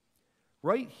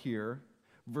 Right here,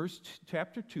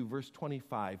 chapter 2, verse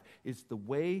 25, is the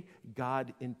way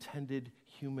God intended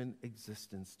human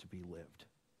existence to be lived.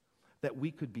 That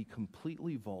we could be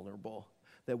completely vulnerable,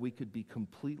 that we could be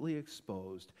completely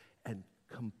exposed and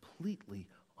completely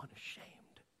unashamed.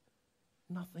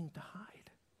 Nothing to hide.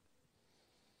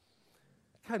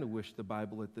 I kind of wish the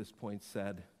Bible at this point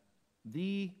said,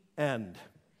 the end.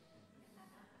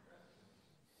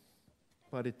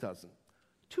 But it doesn't.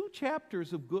 2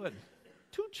 chapters of good.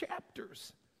 2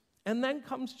 chapters. And then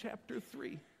comes chapter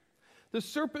 3. The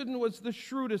serpent was the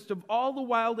shrewdest of all the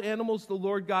wild animals the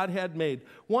Lord God had made.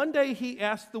 One day he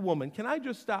asked the woman, can I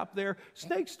just stop there?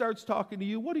 Snake starts talking to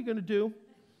you. What are you going to do?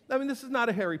 I mean, this is not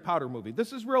a Harry Potter movie.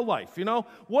 This is real life, you know?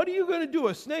 What are you going to do?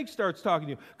 A snake starts talking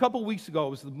to you. A couple weeks ago, it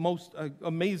was the most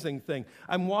amazing thing.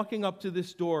 I'm walking up to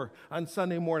this door on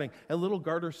Sunday morning. A little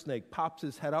garter snake pops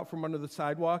his head out from under the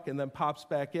sidewalk and then pops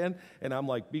back in, and I'm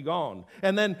like, be gone.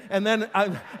 And then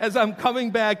as I'm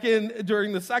coming back in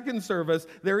during the second service,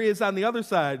 there he is on the other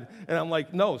side, and I'm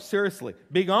like, no, seriously,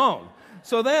 be gone.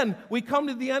 So then we come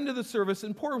to the end of the service,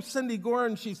 and poor Cindy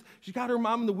Gorin, she's got her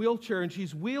mom in the wheelchair, and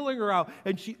she's wheeling her out,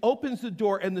 and she opens the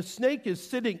door, and the snake is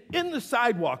sitting in the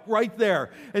sidewalk right there.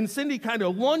 And Cindy kind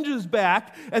of lunges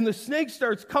back, and the snake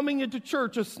starts coming into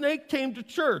church. A snake came to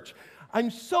church. I'm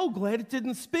so glad it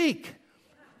didn't speak.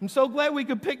 I'm so glad we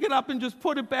could pick it up and just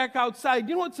put it back outside.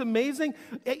 You know what's amazing?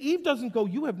 Eve doesn't go,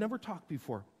 you have never talked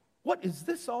before. What is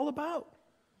this all about?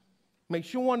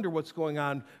 Makes you wonder what's going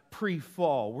on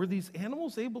pre-fall. Were these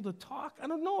animals able to talk? I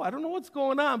don't know. I don't know what's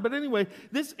going on. But anyway,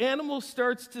 this animal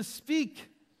starts to speak.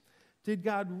 Did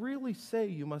God really say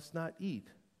you must not eat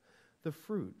the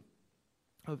fruit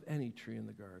of any tree in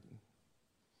the garden?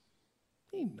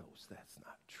 He knows that's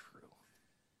not true.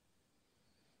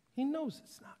 He knows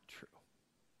it's not true.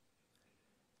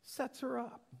 Sets her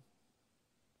up. I'm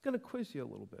going to quiz you a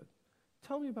little bit.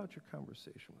 Tell me about your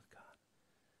conversation with God.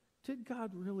 Did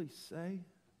God really say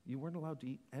you weren't allowed to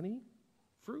eat any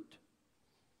fruit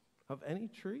of any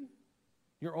tree?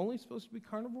 You're only supposed to be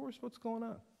carnivores? What's going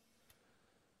on?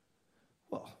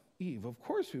 Well, Eve, of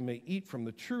course we may eat from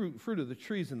the fruit of the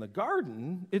trees in the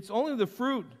garden. It's only the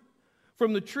fruit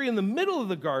from the tree in the middle of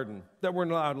the garden that we're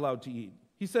not allowed to eat.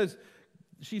 She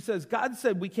says, God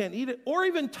said we can't eat it or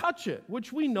even touch it,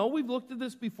 which we know. We've looked at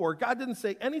this before. God didn't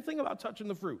say anything about touching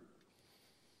the fruit.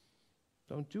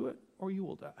 Don't do it or you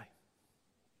will die.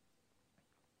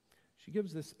 She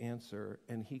gives this answer,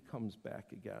 and he comes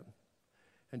back again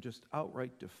and just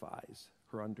outright defies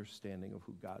her understanding of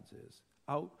who God is.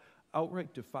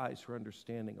 Outright defies her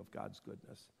understanding of God's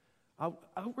goodness.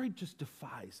 Outright just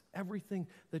defies everything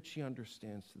that she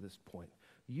understands to this point.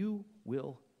 You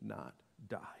will not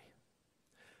die.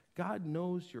 God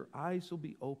knows your eyes will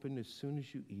be opened as soon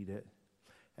as you eat it,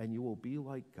 and you will be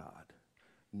like God,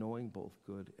 knowing both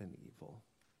good and evil.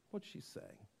 What's she saying?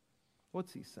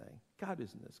 What's he saying? God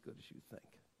isn't as good as you think.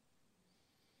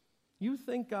 You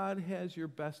think God has your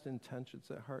best intentions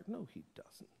at heart? No, he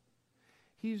doesn't.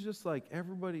 He's just like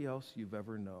everybody else you've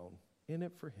ever known, in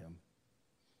it for him.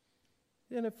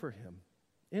 In it for him.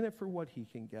 In it for what he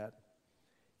can get.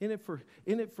 In it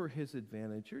for his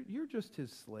advantage. You're just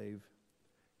his slave.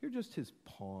 You're just his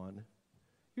pawn.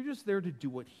 You're just there to do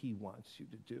what he wants you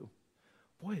to do.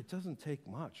 Boy, it doesn't take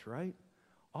much, right?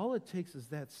 All it takes is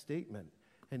that statement,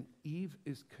 and Eve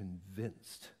is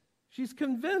convinced. She's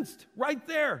convinced right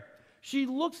there. She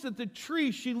looks at the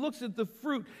tree. She looks at the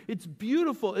fruit. It's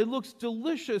beautiful. It looks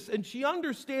delicious. And she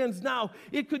understands now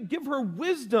it could give her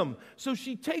wisdom. So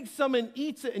she takes some and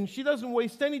eats it, and she doesn't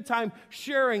waste any time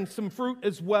sharing some fruit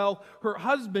as well. Her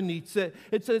husband eats it.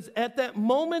 It says, at that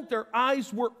moment, their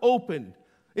eyes were opened.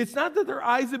 It's not that their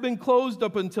eyes have been closed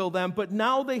up until then, but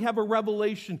now they have a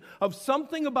revelation of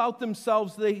something about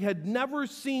themselves they had never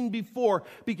seen before,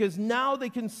 because now they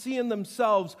can see in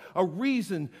themselves a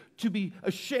reason to be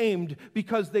ashamed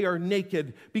because they are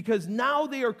naked, because now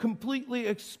they are completely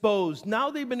exposed. Now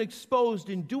they've been exposed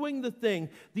in doing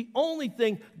the only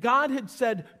thing God had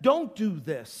said, don't do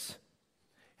this.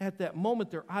 At that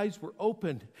moment, their eyes were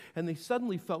opened, and they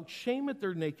suddenly felt shame at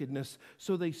their nakedness,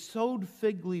 so they sewed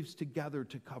fig leaves together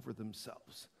to cover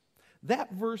themselves.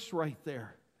 That verse right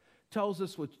there tells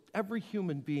us what every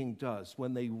human being does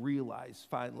when they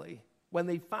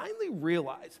finally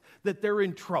realize that they're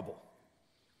in trouble.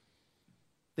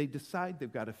 They decide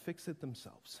they've got to fix it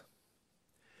themselves.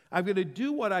 I'm going to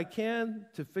do what I can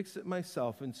to fix it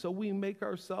myself, and so we make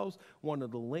ourselves one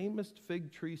of the lamest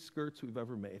fig tree skirts we've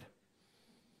ever made.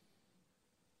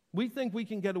 We think we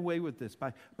can get away with this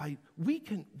by we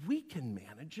can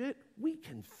manage it, we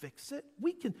can fix it,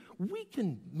 we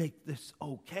can make this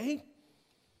okay.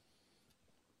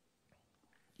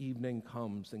 Evening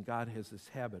comes, and God has this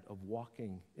habit of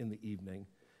walking in the evening.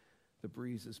 The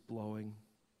breeze is blowing.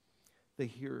 They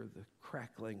hear the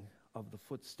crackling of the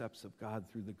footsteps of God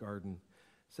through the garden.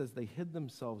 It says they hid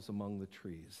themselves among the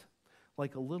trees,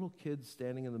 like a little kid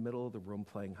standing in the middle of the room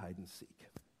playing hide and seek.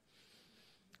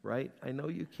 Right? I know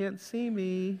you can't see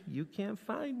me. You can't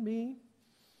find me.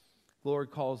 The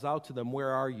Lord calls out to them, where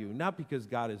are you? Not because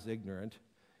God is ignorant.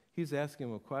 He's asking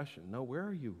them a question. No, where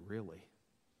are you really?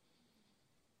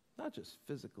 Not just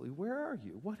physically. Where are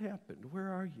you? What happened? Where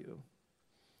are you?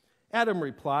 Adam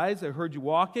replies, I heard you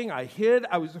walking. I hid.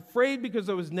 I was afraid because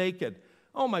I was naked.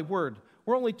 Oh, my word.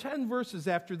 We're only 10 verses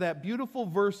after that beautiful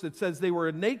verse that says they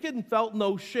were naked and felt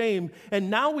no shame.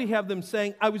 And now we have them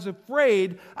saying, I was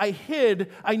afraid, I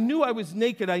hid, I knew I was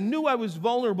naked, I knew I was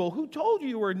vulnerable. Who told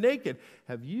you were naked?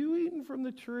 Have you eaten from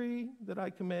the tree that I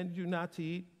commanded you not to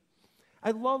eat?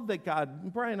 I love that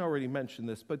God, Brian already mentioned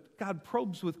this, but God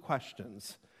probes with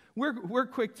questions. We're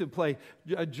quick to play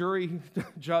jury,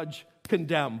 judge,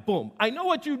 condemn. Boom. I know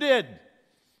what you did.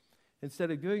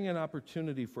 Instead of giving an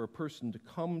opportunity for a person to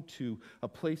come to a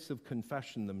place of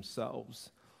confession themselves.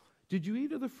 Did you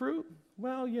eat of the fruit?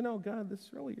 Well, God, this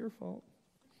is really your fault.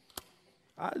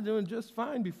 I was doing just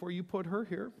fine before you put her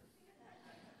here.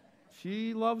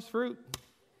 She loves fruit.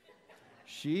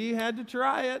 She had to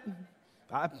try it.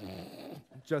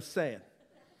 Just saying.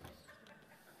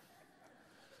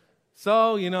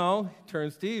 So,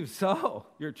 turns to Eve. So,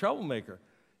 you're a troublemaker.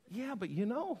 Yeah, but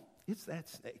It's that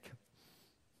snake.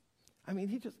 I mean,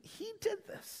 he did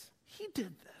this. He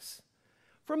did this.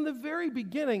 From the very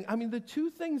beginning, I mean, the two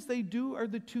things they do are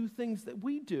the two things that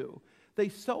we do. They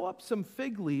sew up some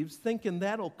fig leaves thinking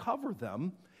that'll cover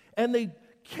them, and they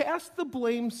cast the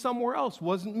blame somewhere else.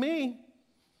 Wasn't me.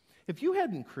 If you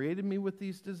hadn't created me with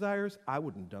these desires, I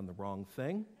wouldn't have done the wrong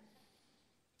thing.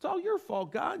 It's all your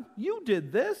fault, God. You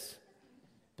did this.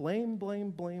 Blame,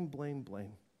 blame, blame, blame,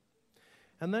 blame.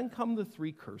 And then come the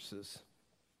three curses.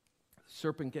 The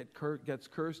serpent gets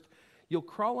cursed. You'll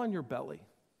crawl on your belly.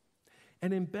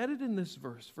 And embedded in this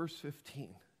verse, verse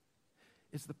 15,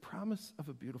 is the promise of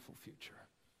a beautiful future.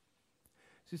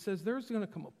 So he says, there's going to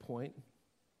come a point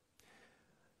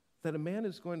that a man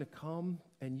is going to come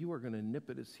and you are going to nip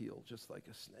at his heel just like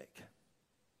a snake.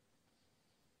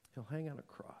 He'll hang on a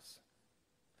cross.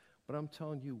 But I'm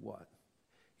telling you what,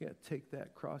 you're going to take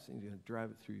that cross and you're going to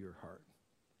drive it through your heart.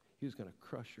 He's going to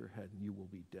crush your head and you will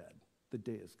be dead. The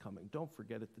day is coming. Don't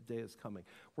forget it, the day is coming.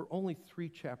 We're only 3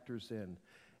 chapters in,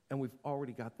 and we've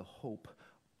already got the hope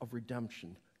of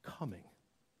redemption coming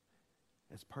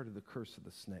as part of the curse of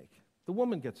the snake. The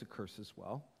woman gets a curse as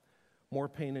well. More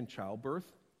pain in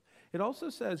childbirth. It also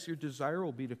says your desire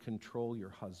will be to control your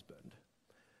husband,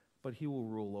 but he will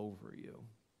rule over you.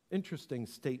 Interesting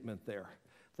statement there.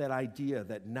 That idea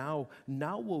that now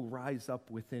will rise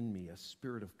up within me a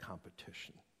spirit of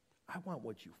competition. I want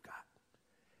what you've got,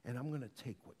 and I'm going to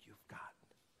take what you've got.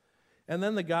 And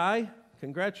then the guy,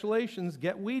 congratulations,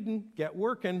 get weeding, get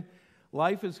working.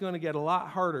 Life is going to get a lot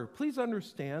harder. Please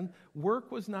understand,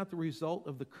 work was not the result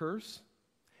of the curse.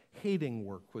 Hating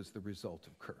work was the result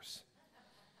of curse.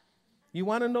 You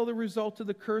want to know the result of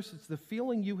the curse? It's the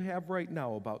feeling you have right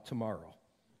now about tomorrow.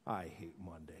 I hate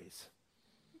Mondays.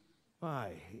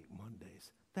 I hate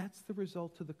Mondays. That's the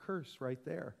result of the curse right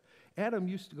there. Adam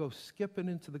used to go skipping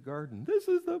into the garden. This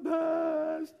is the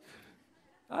best.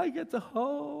 I get to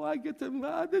hoe. I get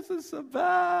to, this is the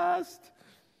best.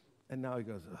 And now he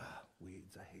goes,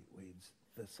 weeds. I hate weeds.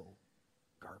 Thistle.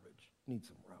 Garbage. Need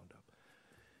some Roundup.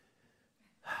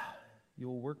 You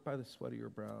will work by the sweat of your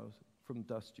brows. From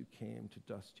dust you came, to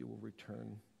dust you will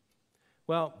return.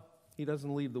 Well, he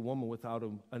doesn't leave the woman without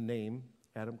a name.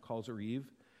 Adam calls her Eve,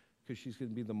 because she's going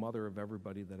to be the mother of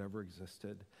everybody that ever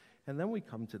existed. And then we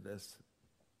come to this.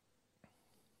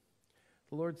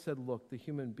 The Lord said, look, the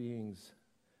human beings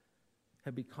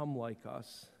have become like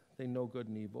us. They know good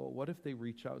and evil. What if they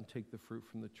reach out and take the fruit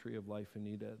from the tree of life and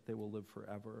eat it? They will live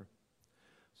forever.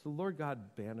 So the Lord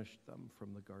God banished them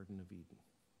from the Garden of Eden.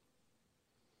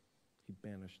 He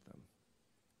banished them.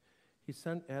 He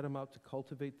sent Adam out to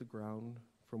cultivate the ground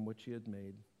from which he had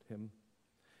made him.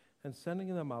 And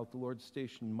sending them out, the Lord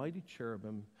stationed mighty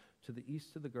cherubim to the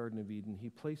east of the Garden of Eden. He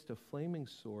placed a flaming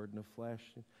sword and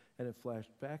it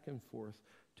flashed back and forth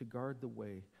to guard the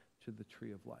way to the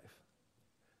tree of life.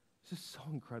 It's just so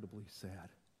incredibly sad.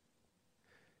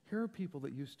 Here are people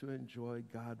that used to enjoy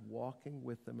God walking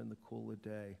with them in the cool of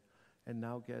day, and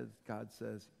now God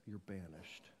says, you're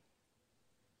banished.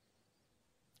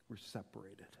 We're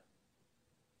separated.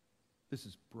 This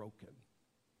is broken.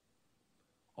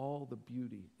 All the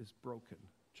beauty is broken,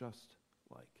 just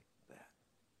like that.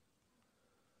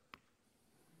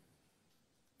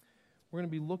 We're going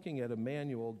to be looking at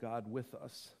Emmanuel, God with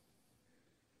us.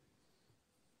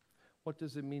 What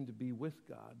does it mean to be with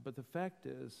God? But the fact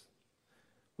is,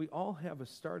 we all have a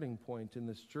starting point in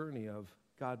this journey of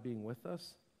God being with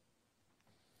us,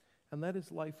 and that is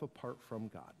life apart from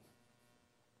God.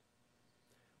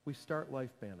 We start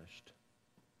life banished.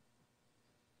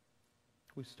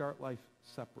 We start life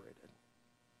separated.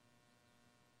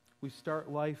 We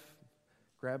start life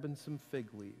grabbing some fig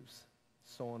leaves,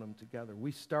 sewing them together.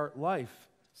 We start life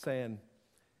saying,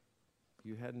 if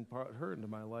you hadn't brought her into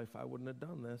my life, I wouldn't have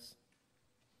done this.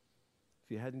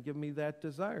 If you hadn't given me that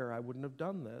desire, I wouldn't have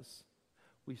done this.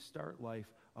 We start life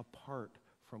apart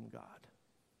from God.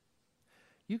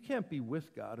 You can't be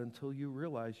with God until you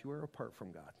realize you are apart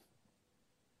from God.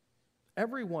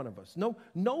 Every one of us.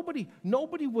 Nobody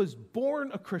was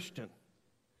born a Christian.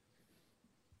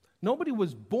 Nobody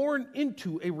was born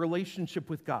into a relationship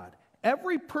with God.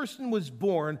 Every person was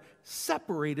born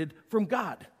separated from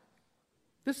God.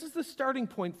 This is the starting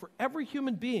point for every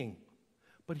human being.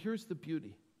 But here's the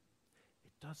beauty.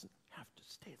 It doesn't have to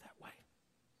stay that way.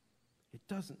 It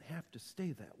doesn't have to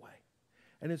stay that way.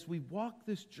 And as we walk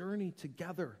this journey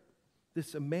together,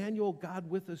 this Emmanuel, God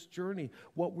with us journey,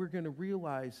 what we're going to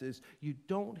realize is you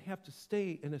don't have to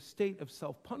stay in a state of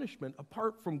self-punishment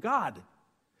apart from God.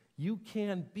 You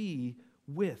can be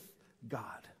with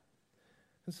God.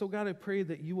 And so, God, I pray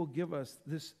that you will give us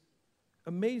this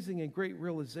amazing and great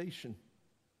realization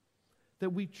that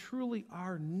we truly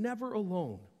are never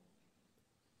alone.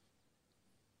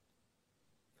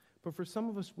 But for some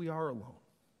of us, we are alone.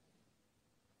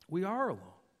 We are alone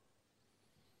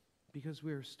because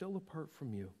we are still apart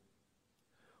from you.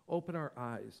 Open our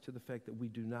eyes to the fact that we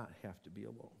do not have to be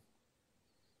alone.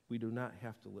 We do not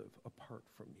have to live apart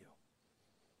from you.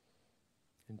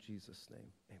 In Jesus' name,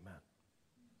 amen.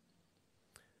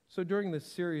 So during this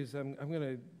series, I'm going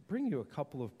to bring you a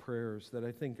couple of prayers that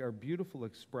I think are beautiful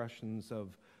expressions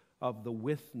of the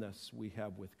withness we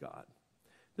have with God.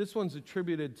 This one's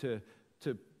attributed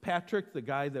to Patrick, the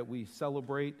guy that we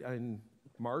celebrate in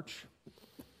March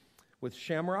with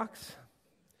shamrocks.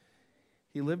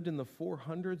 He lived in the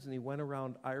 400s and he went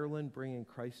around Ireland bringing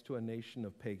Christ to a nation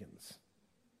of pagans.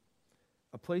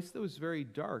 A place that was very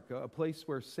dark, a place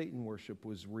where Satan worship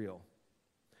was real.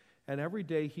 And every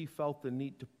day he felt the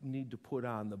need to put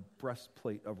on the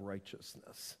breastplate of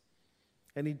righteousness.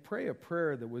 And he'd pray a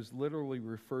prayer that was literally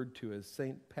referred to as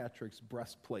St. Patrick's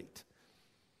breastplate.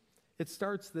 It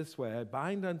starts this way: I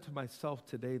bind unto myself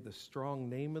today the strong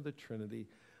name of the Trinity,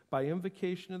 by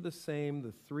invocation of the same,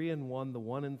 the three in one, the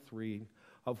one in three,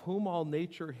 of whom all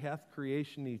nature hath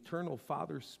creation, the eternal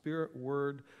Father, Spirit,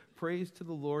 Word. Praise to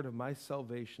the Lord of my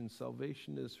salvation.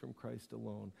 Salvation is from Christ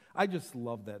alone. I just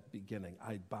love that beginning.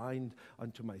 I bind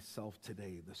unto myself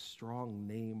today the strong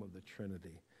name of the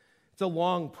Trinity. It's a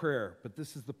long prayer, but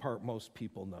this is the part most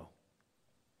people know.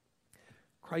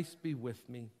 Christ be with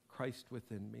me, Christ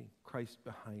within me, Christ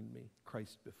behind me,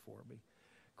 Christ before me.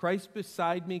 Christ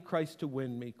beside me, Christ to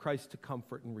win me, Christ to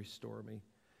comfort and restore me.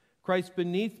 Christ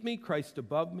beneath me, Christ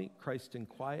above me, Christ in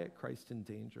quiet, Christ in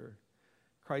danger.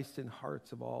 Christ in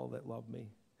hearts of all that love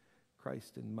me,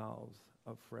 Christ in mouths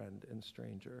of friend and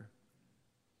stranger.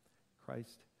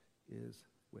 Christ is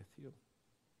with you.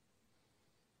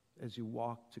 As you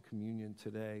walk to communion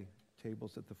today,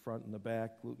 tables at the front and the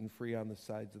back, gluten-free on the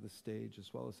sides of the stage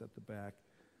as well as at the back,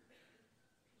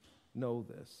 know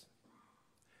this: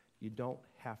 you don't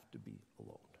have to be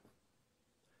alone.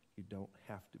 You don't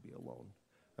have to be alone.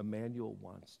 Emmanuel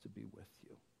wants to be with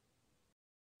you.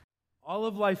 All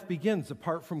of life begins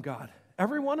apart from God.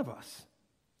 Every one of us.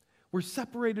 We're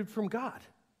separated from God.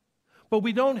 But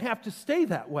we don't have to stay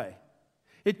that way.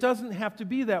 It doesn't have to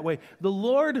be that way. The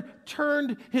Lord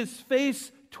turned his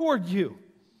face toward you.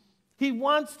 He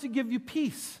wants to give you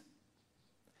peace.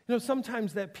 You know,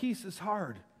 sometimes that peace is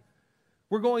hard.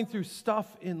 We're going through stuff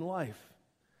in life.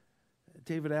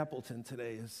 David Appleton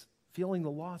today is feeling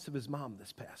the loss of his mom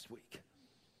this past week.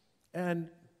 And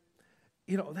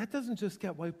you know, that doesn't just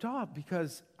get wiped off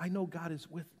because I know God is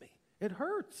with me. It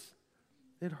hurts.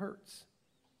 It hurts.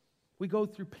 We go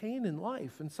through pain in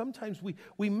life, and sometimes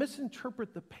we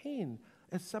misinterpret the pain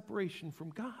as separation from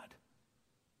God.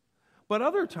 But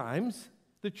other times,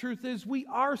 the truth is we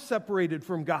are separated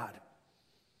from God,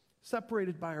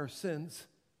 separated by our sins.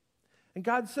 And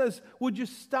God says, would you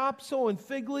stop sowing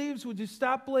fig leaves? Would you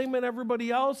stop blaming everybody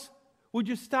else? Would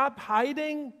you stop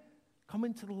hiding? Come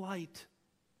into the light.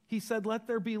 He said, let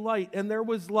there be light, and there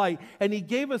was light. And he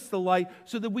gave us the light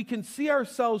so that we can see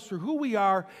ourselves for who we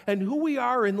are and who we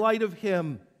are in light of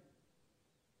him.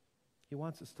 He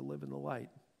wants us to live in the light.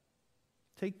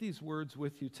 Take these words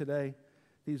with you today,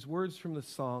 these words from the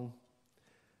song.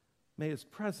 May his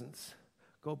presence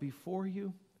go before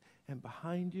you and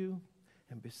behind you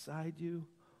and beside you,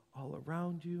 all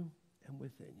around you and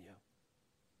within you.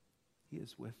 He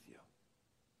is with you.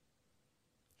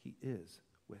 He is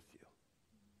with you.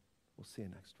 We'll see you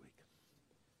next week.